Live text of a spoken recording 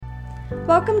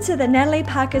Welcome to the Natalie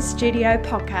Parker Studio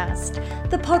podcast,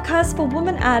 the podcast for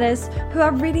women artists who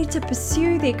are ready to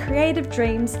pursue their creative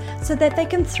dreams so that they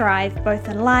can thrive both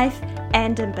in life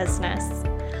and in business.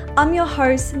 I'm your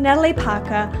host, Natalie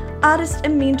Parker, artist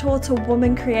and mentor to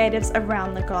women creatives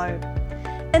around the globe.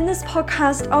 In this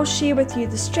podcast, I'll share with you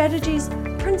the strategies,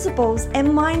 principles, and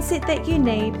mindset that you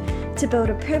need to build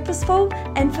a purposeful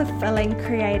and fulfilling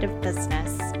creative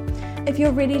business. If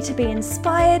you're ready to be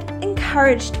inspired,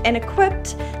 encouraged, and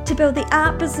equipped to build the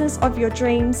art business of your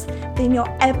dreams, then you're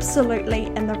absolutely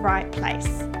in the right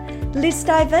place. Let's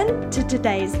dive into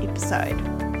today's episode.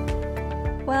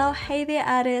 Well, hey there,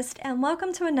 artist, and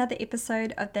welcome to another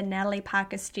episode of the Natalie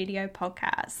Parker Studio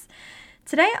podcast.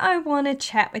 Today, I want to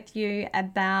chat with you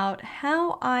about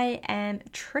how I am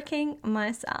tricking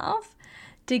myself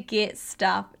to get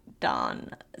stuff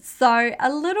done. So,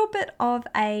 a little bit of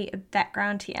a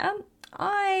background here.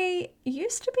 I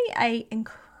used to be an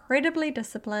incredibly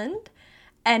disciplined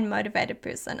and motivated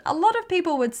person. A lot of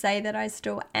people would say that I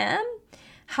still am.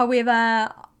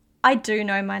 However, I do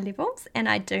know my levels and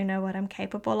I do know what I'm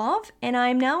capable of. And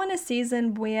I'm now in a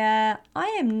season where I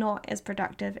am not as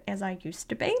productive as I used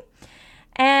to be.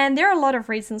 And there are a lot of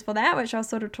reasons for that, which I'll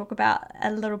sort of talk about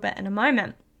a little bit in a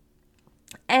moment.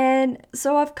 And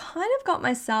so I've kind of got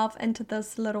myself into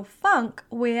this little funk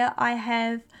where I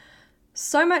have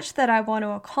so much that I want to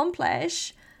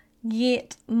accomplish,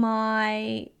 yet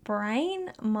my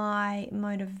brain, my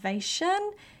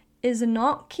motivation is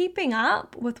not keeping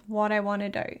up with what I want to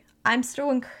do. I'm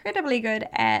still incredibly good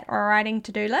at writing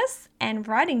to-do lists and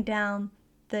writing down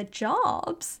the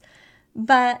jobs,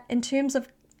 but in terms of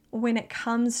when it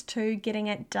comes to getting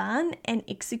it done and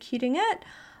executing it,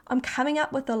 I'm coming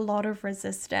up with a lot of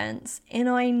resistance. And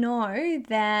I know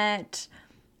that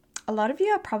a lot of you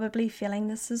are probably feeling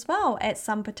this as well at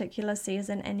some particular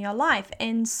season in your life.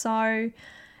 And so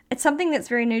it's something that's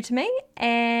very new to me,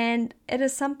 and it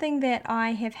is something that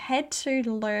I have had to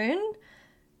learn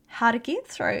how to get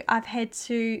through. I've had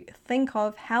to think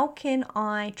of how can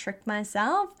I trick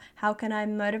myself? How can I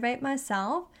motivate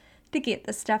myself to get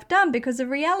this stuff done? Because the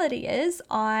reality is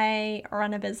I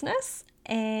run a business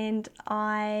and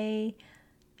I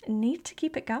need to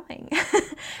keep it going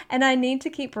and I need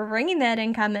to keep bringing that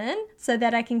income in so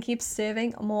that I can keep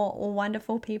serving more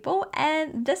wonderful people.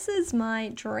 And this is my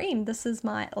dream. This is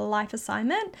my life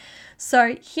assignment.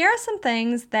 So here are some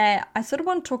things that I sort of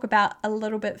want to talk about a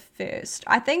little bit first.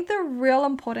 I think the real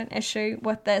important issue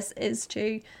with this is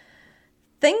to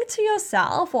think to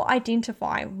yourself or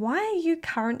identify why are you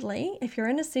currently, if you're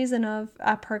in a season of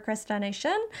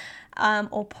procrastination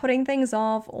or putting things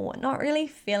off or not really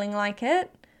feeling like it,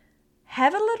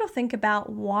 have a little think about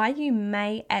why you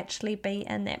may actually be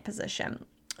in that position.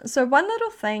 So one little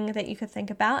thing that you could think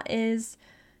about is,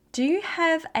 do you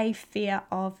have a fear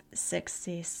of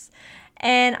success?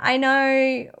 And I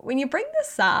know when you bring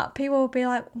this up, people will be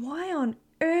like, why on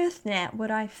earth, Nat, would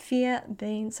I fear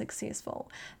being successful?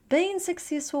 Being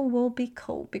successful will be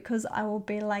cool because I will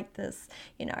be like this,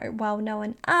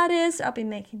 well-known artist. I'll be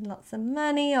making lots of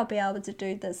money. I'll be able to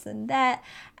do this and that.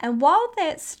 And while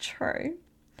that's true,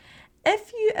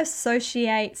 if you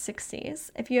associate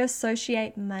success, if you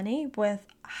associate money with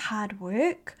hard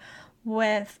work,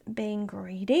 with being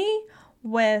greedy,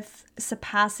 with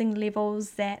surpassing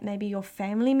levels that maybe your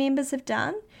family members have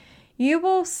done, you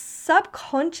will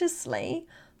subconsciously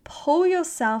pull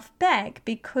yourself back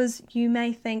because you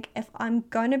may think, if I'm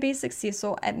going to be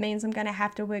successful, it means I'm going to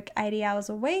have to work 80 hours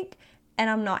a week and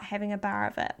I'm not having a bar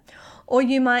of it. Or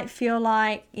you might feel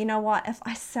like, you know what, if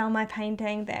I sell my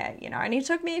painting that, only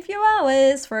took me a few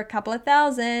hours for a couple of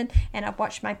thousand, and I've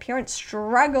watched my parents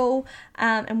struggle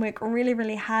and work really,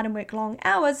 really hard and work long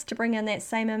hours to bring in that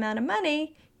same amount of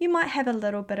money, you might have a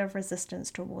little bit of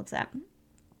resistance towards it.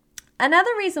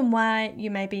 Another reason why you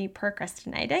may be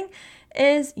procrastinating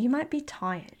is you might be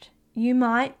tired. You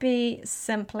might be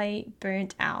simply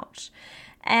burnt out.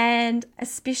 And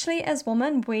especially as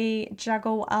women, we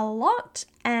juggle a lot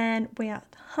and we are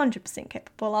 100%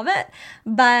 capable of it.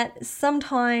 But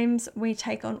sometimes we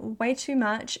take on way too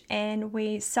much and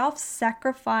we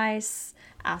self-sacrifice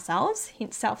ourselves,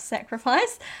 hence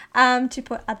self-sacrifice, to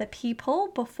put other people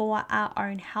before our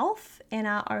own health and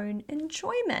our own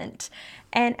enjoyment.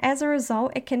 And as a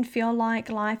result, it can feel like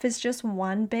life is just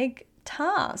one big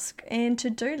task and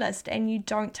to-do list, and you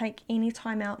don't take any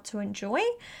time out to enjoy,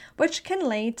 which can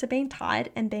lead to being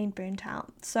tired and being burnt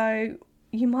out. So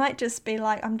you might just be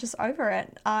like, I'm just over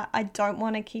it. I don't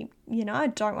want to keep, I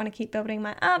don't want to keep building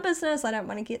my art business. I don't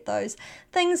want to get those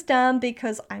things done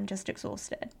because I'm just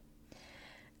exhausted.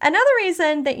 Another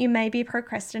reason that you may be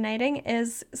procrastinating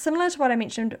is similar to what I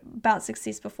mentioned about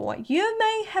success before. You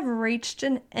may have reached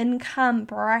an income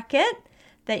bracket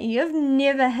that you've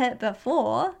never hit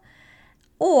before,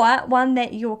 or one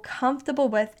that you're comfortable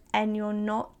with and you're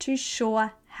not too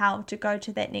sure how to go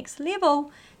to that next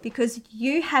level because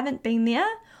you haven't been there,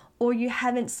 or you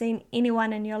haven't seen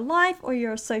anyone in your life or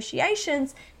your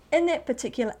associations in that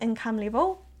particular income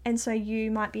level. And so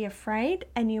you might be afraid,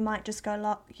 and you might just go,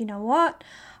 look, you know what?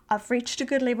 I've reached a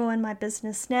good level in my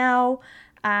business now.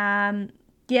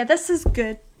 This is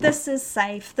good. This is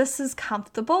safe. This is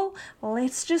comfortable.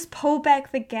 Let's just pull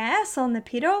back the gas on the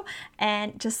pedal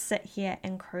and just sit here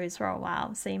and cruise for a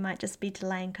while. So you might just be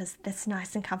delaying because that's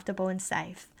nice and comfortable and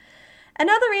safe.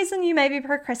 Another reason you may be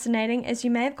procrastinating is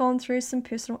you may have gone through some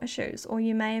personal issues, or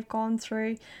you may have gone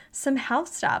through some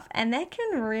health stuff, and that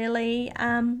can really, it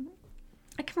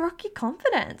can rock your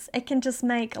confidence. It can just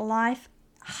make life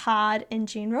hard in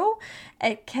general.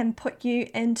 It can put you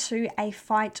into a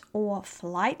fight or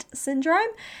flight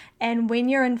syndrome, and when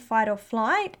you're in fight or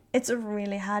flight, it's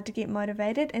really hard to get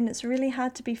motivated, and it's really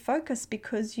hard to be focused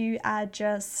because you're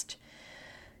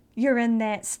in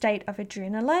that state of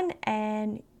adrenaline,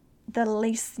 and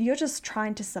you're just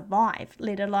trying to survive,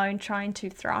 let alone trying to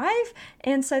thrive.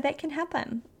 And so that can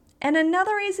happen. And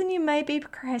another reason you may be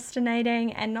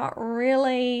procrastinating and not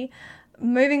really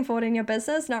moving forward in your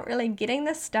business, not really getting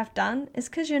this stuff done, is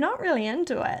because you're not really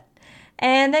into it.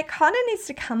 And that kind of needs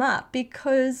to come up,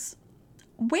 because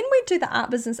when we do the Art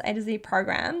Business A to Z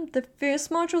program, the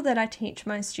first module that I teach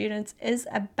my students is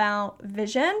about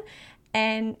vision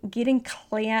and getting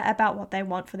clear about what they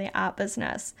want for their art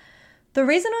business. The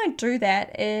reason I do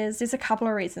that is there's a couple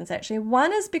of reasons actually.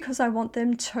 One is because I want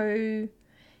them to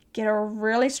get a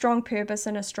really strong purpose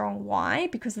and a strong why,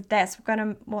 because that's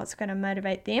what's going to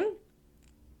motivate them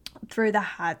through the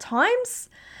hard times.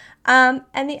 And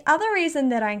the other reason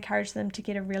that I encourage them to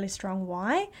get a really strong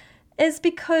why is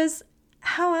because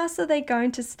how else are they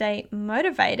going to stay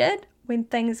motivated when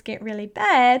things get really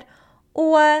bad?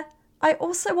 Or I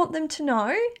also want them to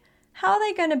know how are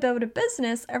they going to build a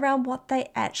business around what they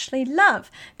actually love?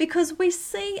 Because we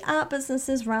see art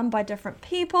businesses run by different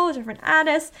people, different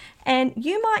artists, and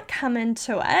you might come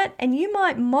into it and you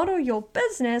might model your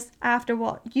business after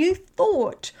what you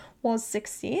thought was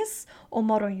success, or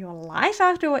model your life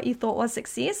after what you thought was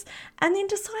success, and then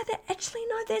decide that actually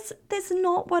no, that's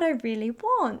not what I really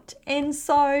want. And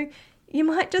so you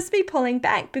might just be pulling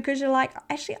back because you're like,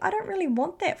 actually, I don't really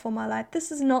want that for my life.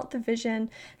 This is not the vision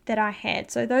that I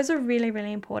had. So those are really,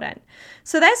 really important.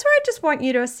 So that's where I just want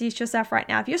you to assess yourself right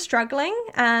now. If you're struggling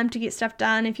to get stuff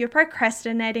done, if you're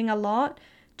procrastinating a lot,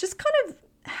 just kind of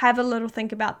have a little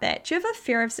think about that. Do you have a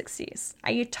fear of success?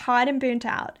 Are you tired and burnt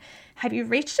out? Have you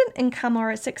reached an income or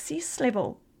a success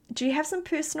level? Do you have some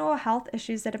personal or health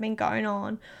issues that have been going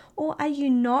on? Or are you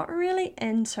not really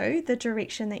into the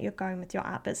direction that you're going with your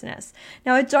art business?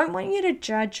 Now, I don't want you to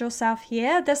judge yourself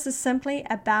here. This is simply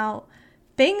about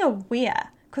being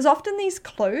aware, because often these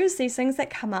clues, these things that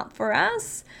come up for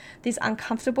us, these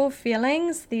uncomfortable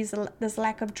feelings, this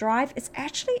lack of drive, it's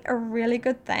actually a really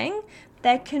good thing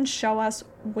that can show us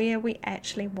where we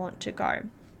actually want to go.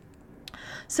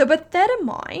 So with that in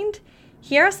mind,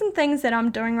 here are some things that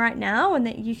I'm doing right now and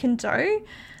that you can do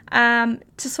to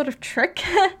sort of trick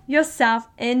yourself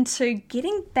into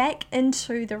getting back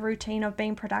into the routine of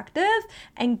being productive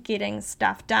and getting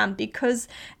stuff done, because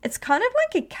it's kind of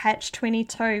like a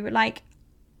catch-22. Like,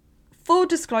 full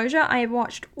disclosure, I have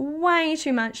watched way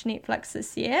too much Netflix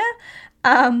this year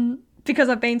because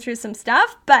I've been through some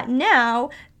stuff, but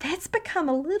now that's become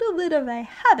a little bit of a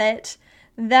habit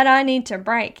that I need to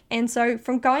break. And so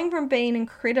from being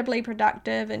incredibly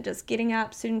productive and just getting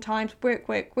up certain times,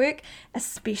 work,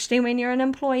 especially when you're an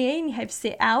employee and you have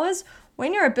set hours,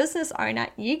 when you're a business owner,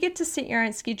 you get to set your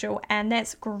own schedule, and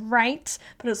that's great,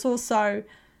 but it's also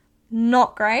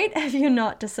not great if you're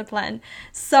not disciplined.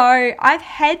 So I've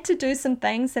had to do some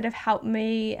things that have helped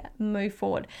me move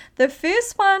forward. The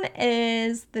first one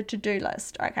is the to-do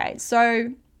list. Okay,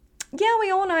 so yeah, we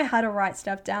all know how to write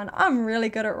stuff down. I'm really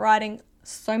good at writing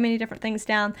so many different things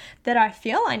down that I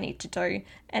feel I need to do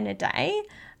in a day.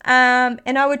 And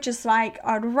I would just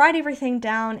I'd write everything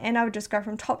down, and I would just go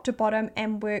from top to bottom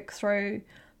and work through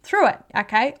it.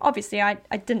 Okay, obviously I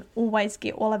didn't always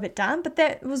get all of it done, but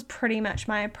that was pretty much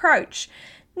my approach.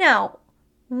 Now,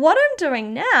 what I'm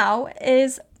doing now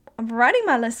is I'm writing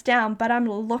my list down, but I'm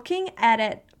looking at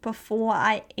it before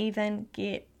I even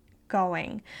get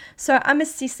going. So I'm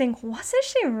assessing what's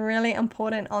actually really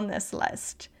important on this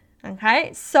list.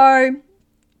 Okay, so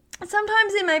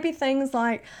Sometimes there may be things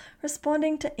like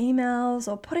responding to emails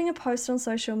or putting a post on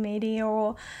social media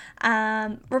or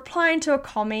replying to a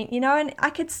comment, and I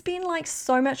could spend like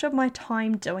so much of my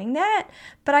time doing that,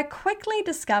 but I quickly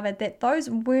discovered that those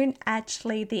weren't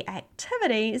actually the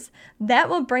activities that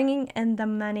were bringing in the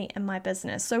money in my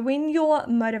business. So when your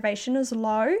motivation is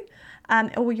low,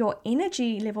 or your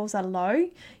energy levels are low,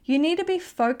 you need to be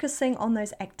focusing on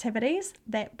those activities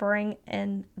that bring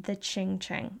in the ching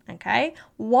ching, okay?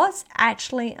 What's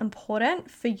actually important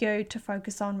for you to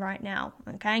focus on right now,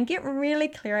 okay? And get really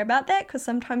clear about that, because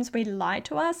sometimes we lie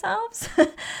to ourselves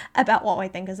about what we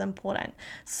think is important.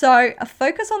 So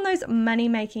focus on those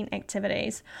money-making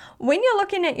activities. When you're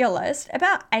looking at your list,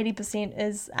 about 80%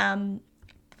 is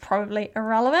probably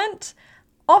irrelevant.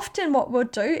 Often what we'll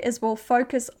do is we'll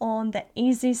focus on the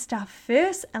easy stuff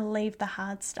first and leave the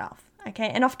hard stuff, okay?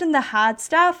 And often the hard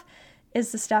stuff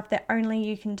is the stuff that only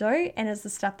you can do and is the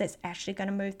stuff that's actually going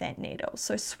to move that needle.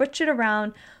 So switch it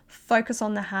around, focus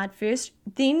on the hard first,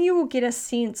 then you will get a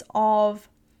sense of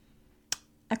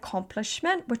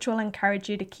accomplishment, which will encourage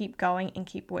you to keep going and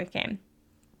keep working.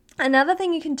 Another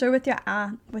thing you can do with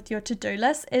your to-do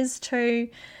list is to,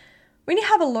 when you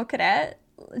have a look at it,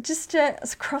 just to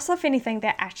cross off anything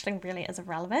that actually really is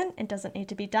irrelevant and doesn't need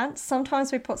to be done.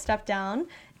 Sometimes we put stuff down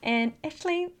and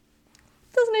actually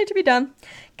doesn't need to be done.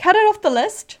 Cut it off the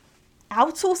list,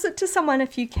 outsource it to someone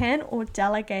if you can, or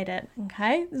delegate it,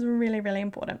 okay? This is really, really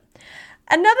important.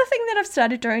 Another thing that I've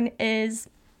started doing is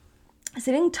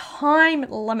setting time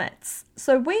limits.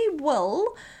 So we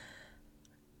will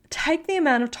take the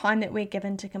amount of time that we're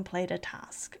given to complete a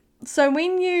task. So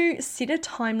when you set a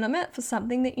time limit for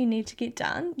something that you need to get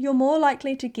done, you're more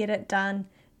likely to get it done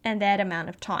in that amount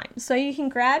of time. So you can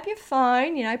grab your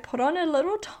phone, put on a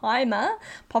little timer,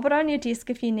 pop it on your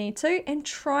desk if you need to, and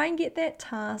try and get that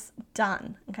task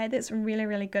done. Okay, that's a really,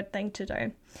 really good thing to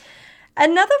do.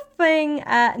 Another thing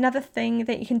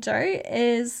that you can do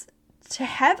is to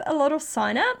have a little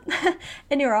sign up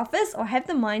in your office, or have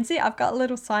the mindset. I've got a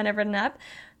little sign up written up.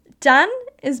 Done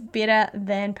is better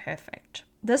than perfect.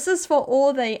 This is for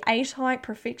all the A-type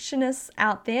perfectionists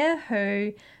out there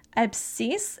who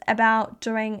obsess about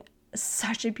doing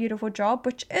such a beautiful job,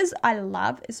 which I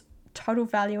love, is total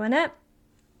value in it.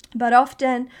 But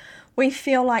often we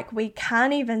feel like we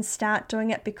can't even start doing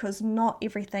it because not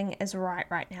everything is right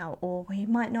now, or we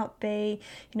might not be,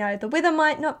 the weather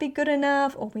might not be good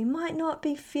enough, or we might not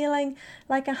be feeling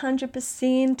like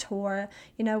 100%, or,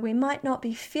 we might not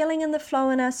be feeling in the flow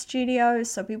in our studio,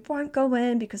 so we won't go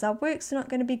in because our work's not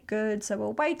going to be good, so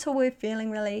we'll wait till we're feeling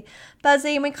really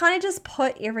buzzy, and we kind of just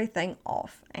put everything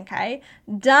off, okay?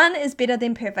 Done is better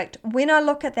than perfect. When I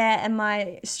look at that in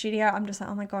my studio, I'm just like,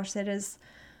 oh my gosh, that is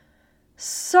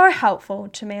so helpful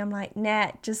to me. I'm like,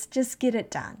 nah, just get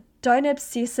it done. Don't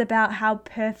obsess about how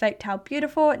perfect, how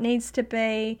beautiful it needs to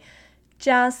be.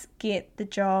 Just get the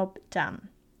job done.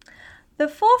 The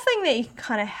fourth thing that you can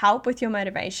kind of help with your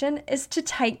motivation is to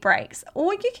take breaks,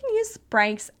 or you can use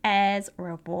breaks as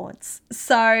rewards.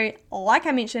 So like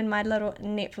I mentioned, my little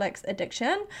Netflix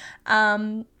addiction,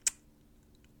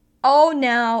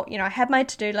 now, I have my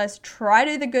to-do list, try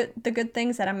to do the good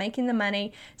things that are making the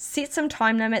money, set some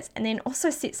time limits, and then also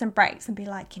set some breaks and be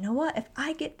like, you know what, if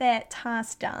I get that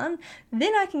task done,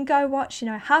 then I can go watch,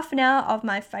 half an hour of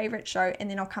my favorite show,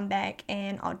 and then I'll come back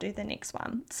and I'll do the next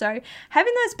one. So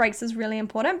having those breaks is really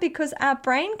important, because our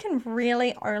brain can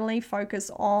really only focus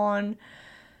on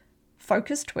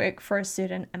focused work for a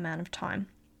certain amount of time.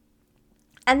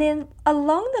 And then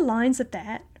along the lines of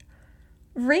that,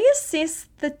 reassess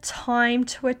the time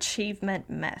to achievement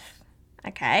myth,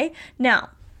 okay?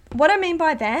 Now, what I mean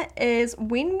by that is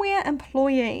when we're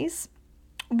employees,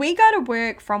 we go to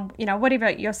work from, whatever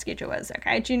your schedule is,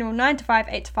 okay? General 9 to 5,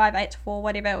 8 to 5, 8 to 4,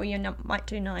 whatever, or you might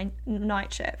do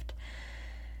night shift.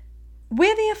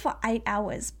 We're there for 8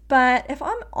 hours, but if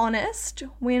I'm honest,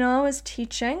 when I was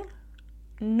teaching,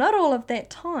 not all of that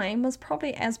time was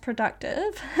probably as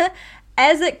productive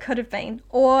as it could have been.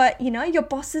 Or, your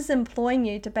boss is employing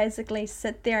you to basically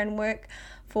sit there and work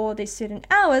for these certain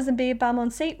hours and be a bum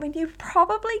on seat, when you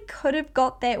probably could have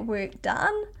got that work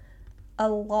done a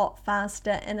lot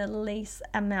faster in a less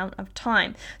amount of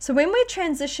time. So when we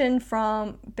transition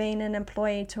from being an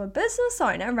employee to a business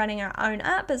owner, running our own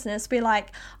art business, we're like,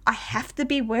 I have to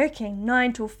be working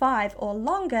 9 to 5 or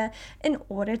longer in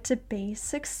order to be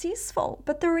successful.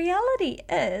 But the reality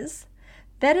is,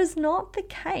 that is not the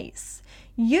case.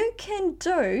 You can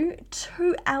do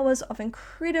 2 hours of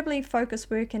incredibly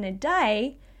focused work in a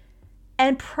day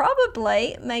and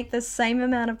probably make the same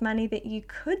amount of money that you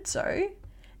could do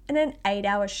in an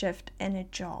 8-hour shift in a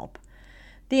job.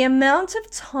 The amount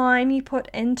of time you put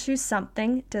into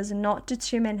something does not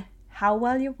determine how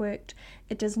well you worked.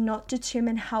 It does not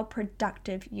determine how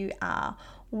productive you are.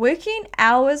 Working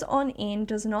hours on end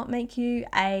does not make you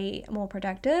a more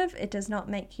productive. It does not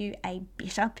make you a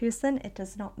better person. It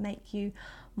does not make you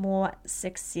more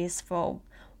successful.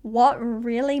 What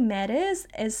really matters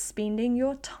is spending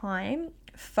your time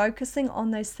focusing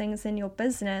on those things in your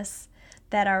business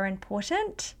that are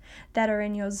important, that are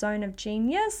in your zone of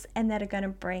genius, and that are going to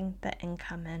bring the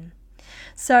income in.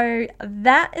 So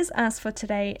that is us for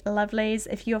today, lovelies.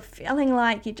 If you're feeling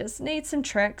like you just need some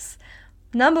tricks,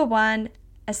 number one,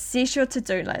 assess your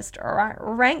to-do list, all right?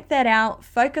 Rank that out,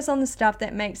 focus on the stuff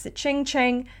that makes it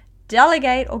ching-ching,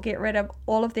 delegate or get rid of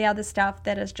all of the other stuff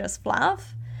that is just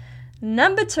fluff.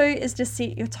 Number two is to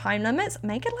set your time limits.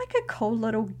 Make it like a cool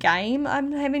little game.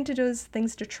 I'm having to do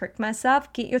things to trick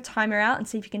myself. Get your timer out and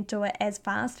see if you can do it as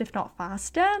fast, if not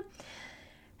faster.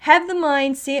 Have the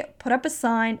mindset, put up a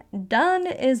sign, done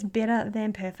is better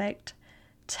than perfect.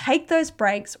 Take those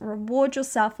breaks, reward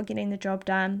yourself for getting the job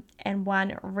done, and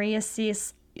one,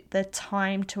 reassess the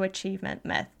time to achievement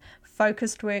myth.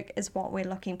 Focused work is what we're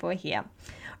looking for here.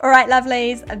 All right,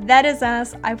 lovelies, that is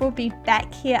us. I will be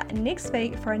back here next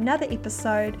week for another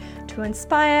episode to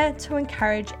inspire, to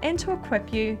encourage, and to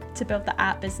equip you to build the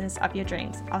art business of your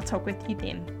dreams. I'll talk with you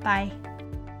then. Bye.